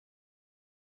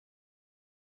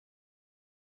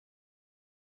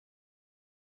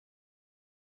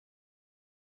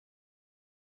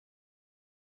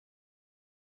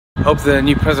Hope the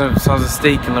new president of San Jose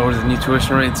State can lower the new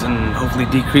tuition rates and hopefully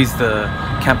decrease the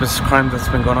campus crime that's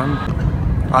been going on.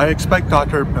 I expect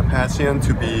Dr. Papazian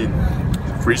to be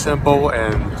reasonable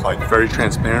and very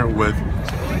transparent with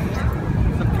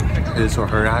his or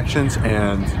her actions,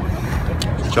 and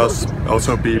just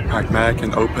also be pragmatic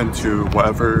and open to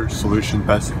whatever solution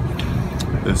best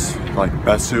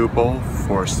suitable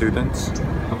for students.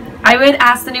 I would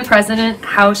ask the new president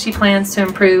how she plans to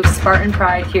improve Spartan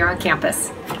pride here on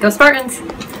campus. Go Spartans!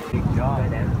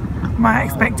 My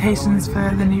expectations for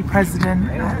the new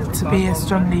president to be a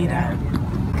strong leader.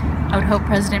 I would hope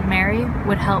President Mary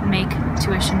would help make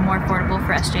tuition more affordable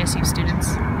for SJSU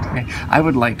students. I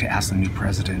would like to ask the new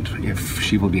president if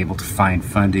she will be able to find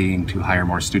funding to hire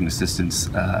more student assistants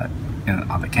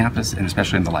on the campus and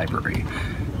especially in the library.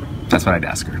 That's what I'd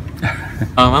ask her.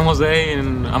 I'm Jose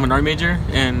and I'm an art major,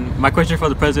 and my question for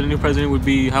the new president would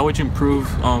be, how would you improve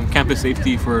campus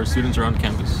safety for students around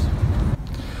campus?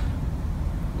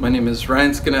 My name is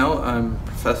Ryan Scannell. I'm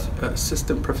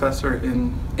assistant professor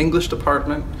in English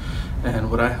department,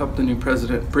 and what I hope the new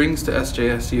president brings to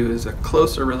SJSU is a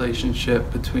closer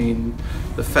relationship between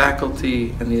the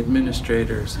faculty and the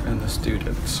administrators and the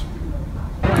students.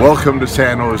 Welcome to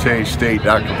San Jose State,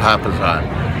 Dr.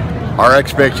 Papazian. Our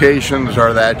expectations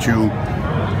are that you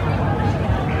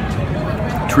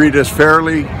treat us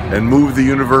fairly and move the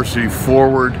university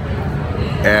forward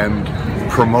and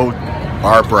promote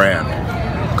our brand.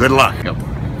 Good luck.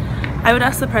 I would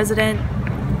ask the president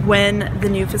when the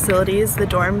new facilities, the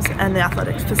dorms and the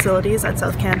athletic facilities at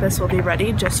South Campus will be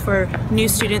ready just for new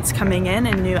students coming in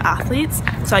and new athletes,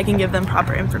 so I can give them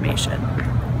proper information.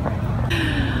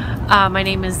 My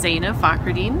name is Zaina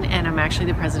Fakhruddin, and I'm actually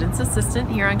the president's assistant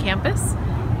here on campus.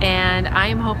 And I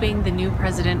am hoping the new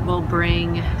president will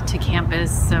bring to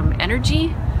campus some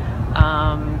energy.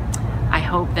 I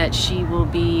hope that she will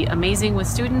be amazing with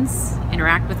students,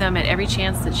 interact with them at every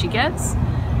chance that she gets,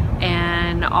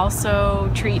 and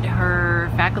also treat her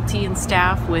faculty and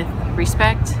staff with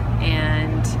respect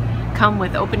and come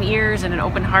with open ears and an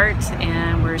open heart.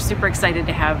 And we're super excited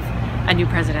to have a new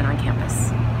president on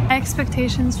campus. My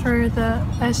expectations for the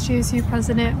SJSU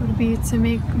president would be to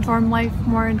make dorm life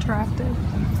more interactive.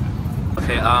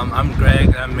 Okay, I'm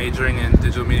Greg. I'm majoring in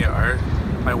digital media art.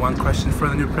 My one question for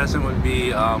the new president would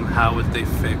be how would they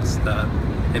fix the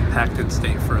impacted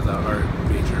state for the art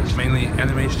majors, mainly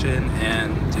animation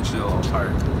and digital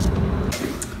art.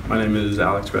 My name is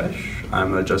Alex Resch.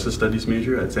 I'm a Justice Studies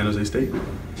major at San Jose State.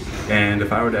 And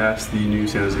if I were to ask the new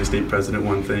San Jose State president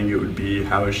one thing, it would be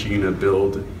how is she going to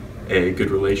build a good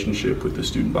relationship with the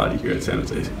student body here at San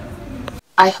Jose.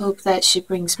 I hope that she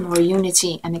brings more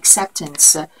unity and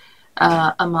acceptance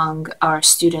among our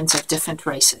students of different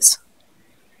races.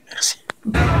 Merci.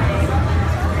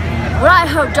 What I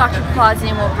hope Dr.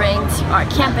 Papazian will bring to our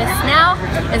campus now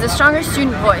is a stronger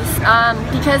student voice,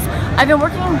 because I've been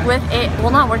working with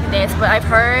not working with AS, but I've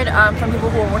heard from people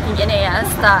who are working in AS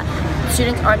that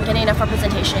students aren't getting enough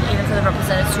representation, even for the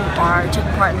representatives who are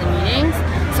taking part in the meetings.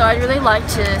 So I'd really like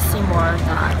to see more of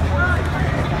that.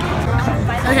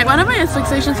 Okay, one of my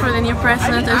expectations for the new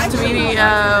president is to be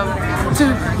to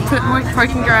put more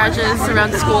parking garages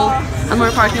around the school and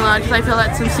more parking lot, because I feel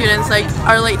that some students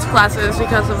are late to classes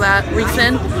because of that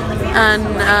reason,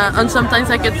 and sometimes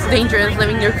it's dangerous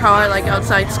leaving your car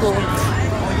outside school.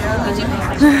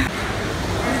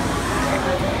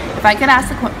 If I could ask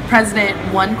the president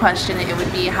one question, it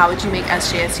would be, how would you make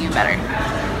SJSU better?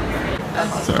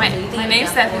 My name's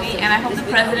Stephanie, and I hope the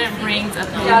president brings a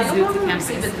public zoo to campus.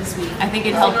 I think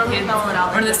it'd help kids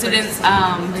or the students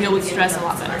deal with stress a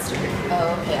lot better.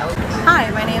 Hi,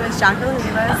 my name is Jacqueline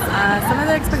Rivas. Some of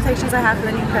the expectations I have for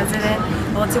the new president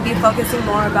will to be focusing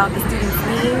more about the students'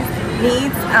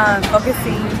 needs,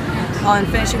 focusing on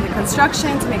finishing the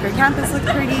construction to make our campus look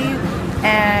pretty,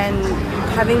 and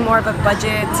having more of a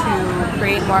budget to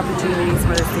create more opportunities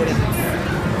for the students.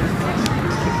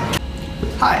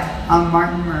 Hi, I'm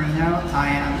Martin Marino. I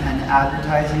am an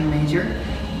advertising major,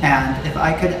 and if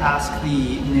I could ask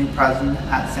the new president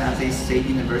at San Jose State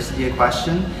University a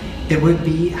question, it would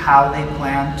be how they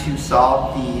plan to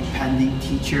solve the pending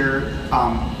teacher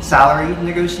salary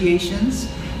negotiations.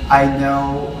 I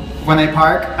know when I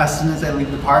park, as soon as I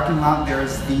leave the parking lot,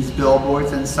 there's these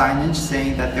billboards and signage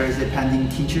saying that there is a pending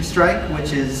teacher strike,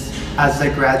 which is, as a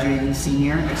graduating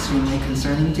senior, extremely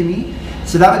concerning to me.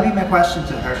 So that would be my question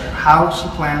to her, how she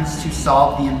plans to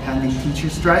solve the impending teacher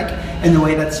strike in a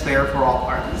way that's fair for all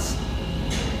parties.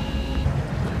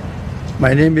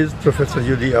 My name is Professor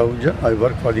Yudi Ahuja. I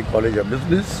work for the College of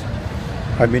Business.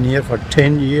 I've been here for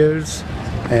 10 years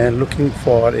and looking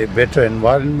for a better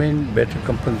environment, better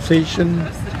compensation,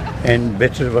 and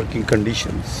better working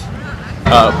conditions.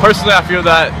 Personally, I feel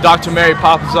that Dr. Mary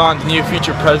Papazian, the new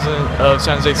future president of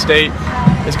San Jose State,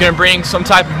 is going to bring some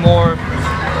type of more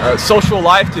social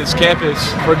life to this campus.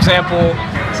 For example,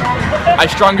 I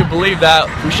strongly believe that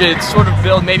we should sort of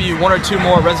build maybe 1 or 2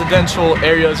 more residential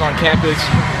areas on campus.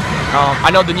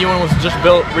 I know the new one was just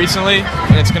built recently,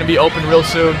 and it's going to be open real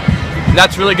soon. And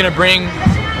that's really going to bring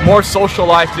more social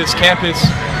life to this campus.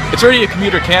 It's already a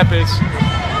commuter campus,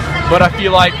 but I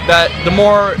feel like that the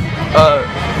more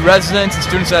residents and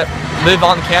students that live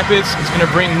on campus is going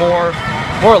to bring more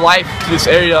life to this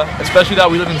area, especially that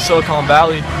we live in Silicon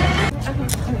Valley.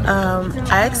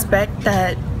 I expect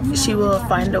that she will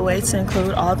find a way to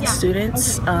include all the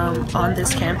students on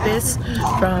this campus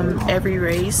from every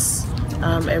race,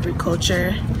 every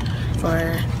culture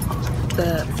for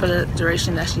the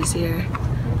duration that she's here.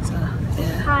 So,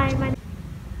 yeah. Hi,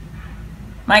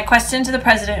 my question to the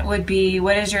president would be,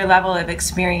 what is your level of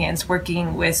experience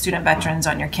working with student veterans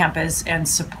on your campus and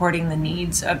supporting the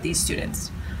needs of these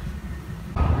students?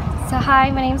 So hi,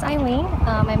 my name is Eileen.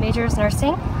 My major is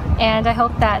nursing, and I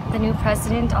hope that the new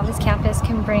president on this campus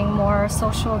can bring more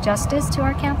social justice to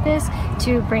our campus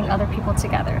to bring other people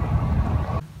together.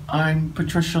 I'm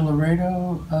Patricia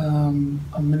Laredo,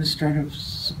 Administrative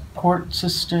Support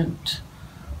Assistant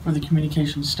for the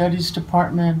Communication Studies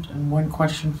Department, and one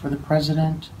question for the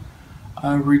President,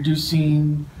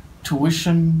 reducing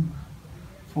tuition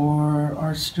for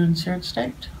our students here at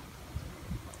State.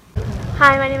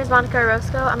 Hi, my name is Monica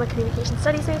Orozco. I'm a Communication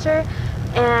Studies major,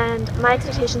 and my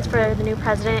expectations for the new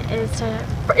president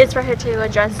is for her to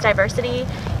address diversity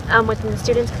within the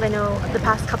students, because I know the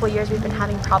past couple years we've been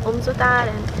having problems with that,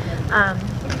 and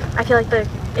I feel like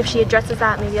if she addresses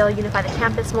that, maybe it'll unify the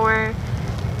campus more.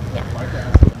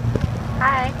 Yeah.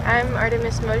 Hi, I'm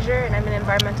Artemis Mosier, and I'm an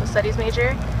environmental studies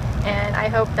major, and I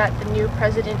hope that the new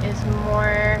president is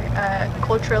more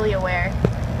culturally aware.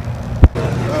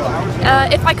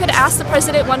 If I could ask the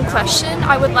president one question,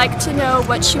 I would like to know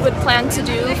what she would plan to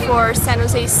do for San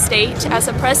Jose State as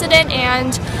a president,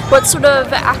 and what sort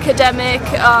of academic,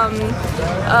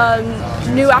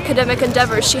 new academic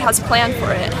endeavors she has planned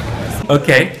for it.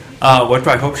 Okay, what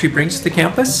do I hope she brings to the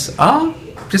campus?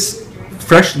 Just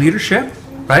fresh leadership,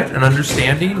 right? An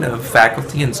understanding of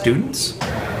faculty and students.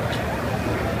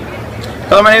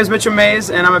 Hello, my name is Mitchell Mays,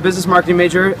 and I'm a business marketing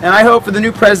major, and I hope for the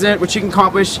new president what she can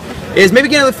accomplish is maybe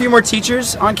getting a few more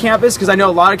teachers on campus, because I know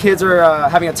a lot of kids are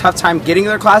having a tough time getting to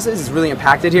their classes. It's really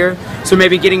impacted here, so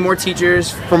maybe getting more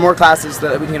teachers for more classes so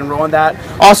that we can enroll in that.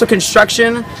 Also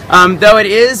construction, though it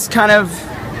is kind of,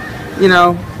 you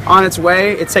know, on its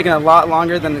way, it's taken a lot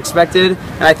longer than expected,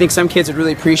 and I think some kids would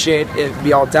really appreciate it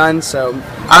be all done, so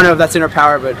I don't know if that's in our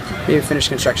power, but maybe finish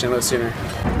construction a little sooner.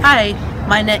 Hi,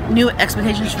 my new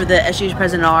expectations for the SJSU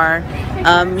president are,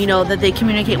 you know, that they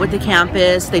communicate with the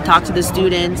campus, they talk to the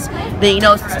students, they, you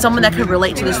know, someone that could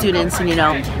relate to the students and, you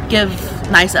know, give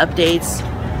nice updates.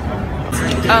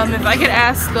 If I could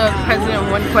ask the president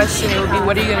one question, it would be,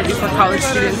 what are you going to do for college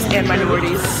students and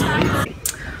minorities?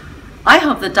 I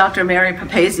hope that Dr. Mary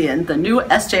Papazian, the new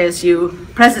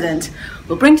SJSU president,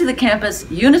 will bring to the campus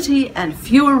unity and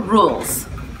fewer rules.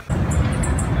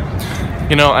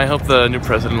 You know, I hope the new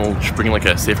president will bring like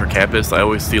a safer campus. I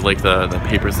always see like the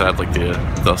papers that have like the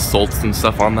assaults and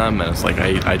stuff on them, and it's like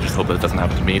I just hope that it doesn't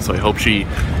happen to me. So I hope she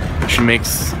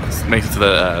makes it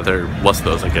to their less of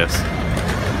those, I guess.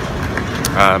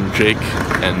 I'm Jake,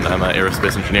 and I'm an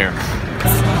aerospace engineer.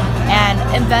 And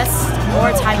invest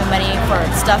more time and money for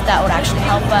stuff that would actually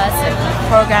help us, and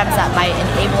programs that might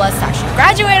enable us to actually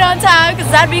graduate on time, because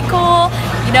that'd be cool.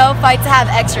 You know, fight to have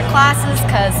extra classes,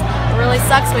 because it really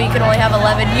sucks when you can only have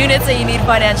 11 units and you need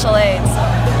financial aid. So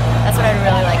that's what I'd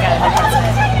really like out of the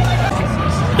president.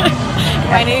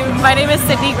 My name is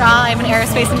Sydney Gra. I'm an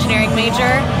aerospace engineering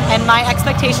major, and my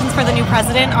expectations for the new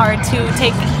president are to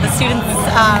take the students'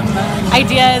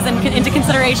 ideas into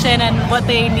consideration, and what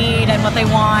they need and what they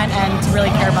want, and to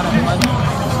really care about everyone.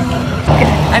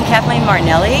 I'm Kathleen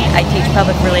Martinelli. I teach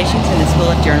public relations in the School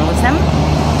of Journalism,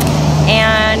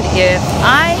 and if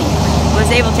I was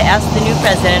able to ask the new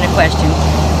president a question,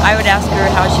 I would ask her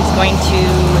how she's going to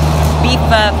beef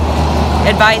up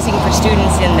advising for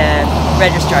students in the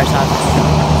registrar's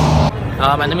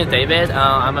office. My name is David.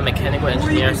 I'm a mechanical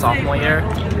engineer sophomore year,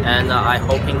 and I'm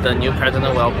hoping the new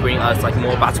president will bring us like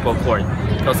more basketball court,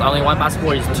 because only one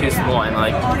basketball is too small, and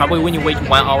like probably when you wait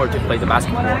 1 hour to play the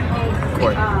basketball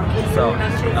court. So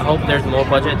I hope there's more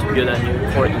budget to build a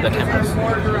new court in the campus.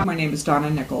 My name is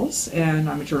Donna Nichols, and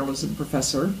I'm a journalism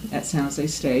professor at San Jose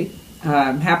State.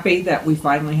 I'm happy that we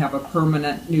finally have a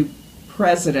permanent new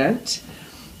president.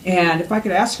 And if I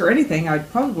could ask her anything, I'd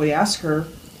probably ask her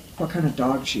what kind of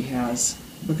dog she has,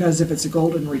 because if it's a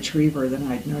golden retriever, then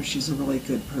I'd know she's a really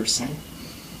good person.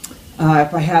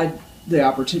 If I had the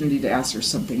opportunity to ask her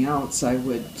something else, I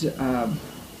would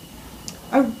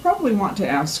probably want to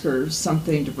ask her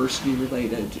something diversity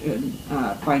related and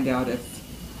find out if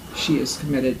she is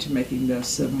committed to making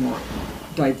this a more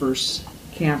diverse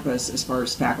campus as far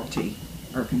as faculty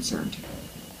are concerned.